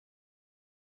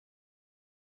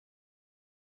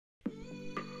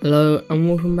Hello and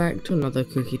welcome back to another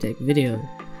Cookie Tech video.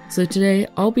 So today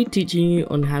I'll be teaching you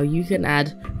on how you can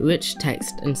add rich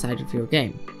text inside of your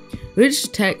game.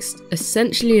 Rich text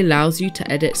essentially allows you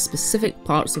to edit specific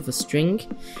parts of a string.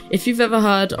 If you've ever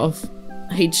heard of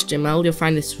HTML, you'll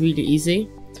find this really easy.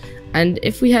 And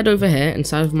if we head over here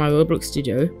inside of my Roblox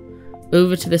studio,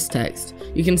 over to this text,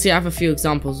 you can see I have a few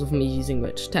examples of me using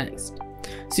rich text.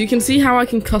 So you can see how I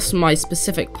can customize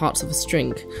specific parts of a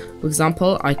string. For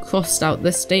example, I crossed out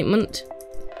this statement,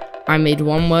 I made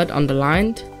one word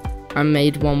underlined, I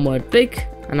made one word big,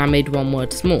 and I made one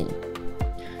word small.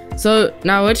 So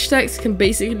now rich text can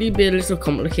basically be a little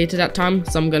complicated at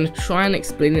times, so I'm going to try and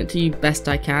explain it to you best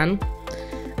I can.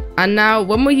 And now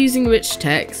when we're using rich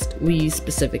text, we use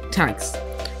specific tags.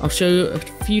 I'll show you a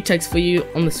few tags for you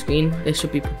on the screen, they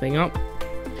should be popping up.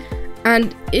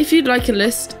 And if you'd like a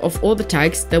list of all the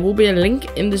tags, there will be a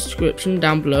link in the description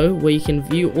down below where you can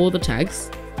view all the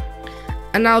tags.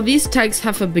 And now these tags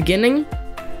have a beginning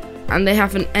and they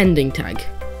have an ending tag.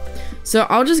 So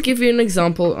I'll just give you an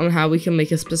example on how we can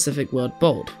make a specific word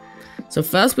bold. So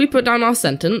first we put down our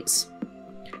sentence,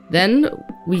 then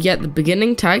we get the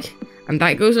beginning tag, and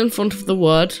that goes in front of the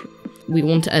word we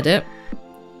want to edit.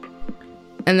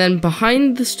 And then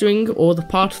behind the string, or the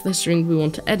part of the string we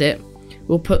want to edit,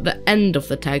 we'll put the end of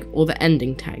the tag or the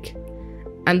ending tag.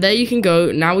 And there you can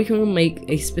go. Now we can make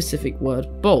a specific word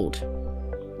bold.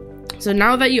 So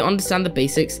now that you understand the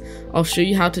basics, I'll show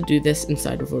you how to do this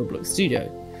inside of Roblox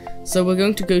Studio. So we're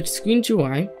going to go to Screen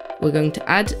GUI, we're going to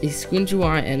add a Screen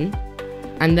GUI in,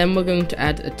 and then we're going to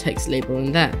add a text label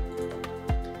in there.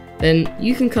 Then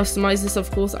you can customize this,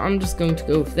 of course. I'm just going to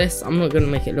go with this. I'm not going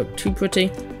to make it look too pretty.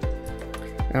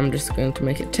 I'm just going to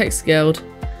make it text scaled.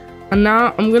 And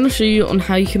now I'm going to show you on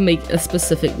how you can make a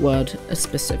specific word a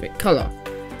specific color.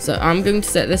 So I'm going to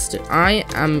set this to I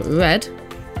am red,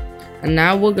 and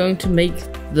now we're going to make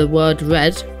the word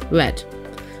red red.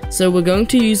 So we're going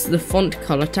to use the font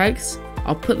color tags.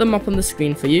 I'll put them up on the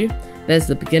screen for you. There's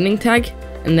the beginning tag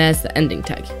and there's the ending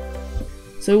tag.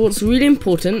 So what's really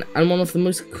important and one of the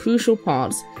most crucial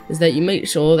parts is that you make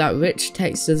sure that rich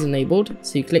text is enabled.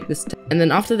 So you click this and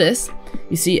then after this,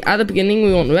 you see at the beginning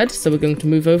we want red, so we're going to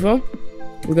move over,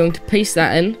 we're going to paste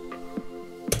that in,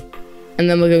 and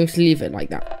then we're going to leave it like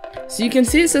that. So you can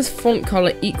see it says font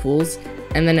color equals,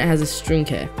 and then it has a string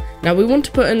here. Now we want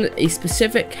to put in a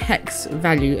specific hex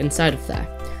value inside of there.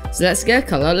 So let's get a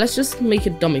color, let's just make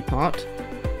a dummy part,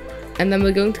 and then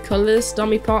we're going to color this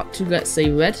dummy part to, let's say,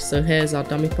 red. So here's our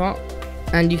dummy part,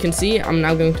 and you can see I'm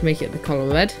now going to make it the color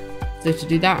red. So to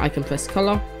do that I can press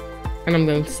color, and I'm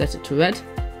going to set it to red.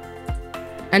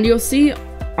 And you'll see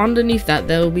underneath that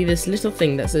there will be this little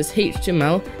thing that says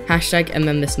HTML, hashtag, and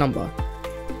then this number.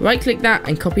 Right click that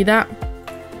and copy that,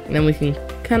 and then we can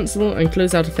cancel and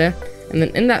close out of here. And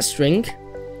then in that string,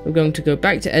 we're going to go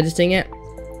back to editing it,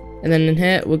 and then in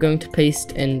here we're going to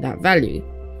paste in that value.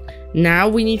 Now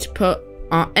we need to put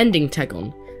our ending tag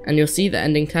on, and you'll see the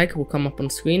ending tag will come up on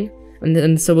screen. And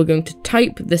then so we're going to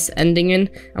type this ending in,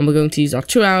 and we're going to use our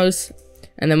 2 hours,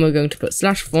 and then we're going to put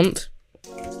 /font,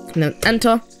 and then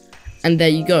enter, and there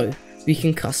you go. We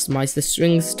can customize the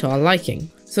strings to our liking.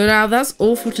 So now that's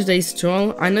all for today's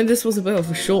tutorial. I know this was a bit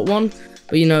of a short one,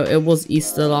 but you know, it was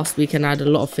Easter last week and I had a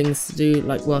lot of things to do,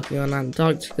 like working on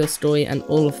Antarctica story and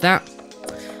all of that.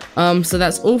 So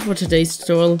that's all for today's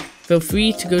tutorial. Feel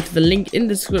free to go to the link in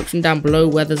the description down below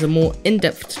where there's a more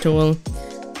in-depth tutorial,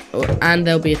 and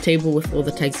there'll be a table with all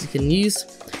the tags you can use.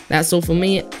 That's all for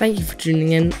me. Thank you for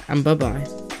tuning in, and bye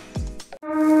bye.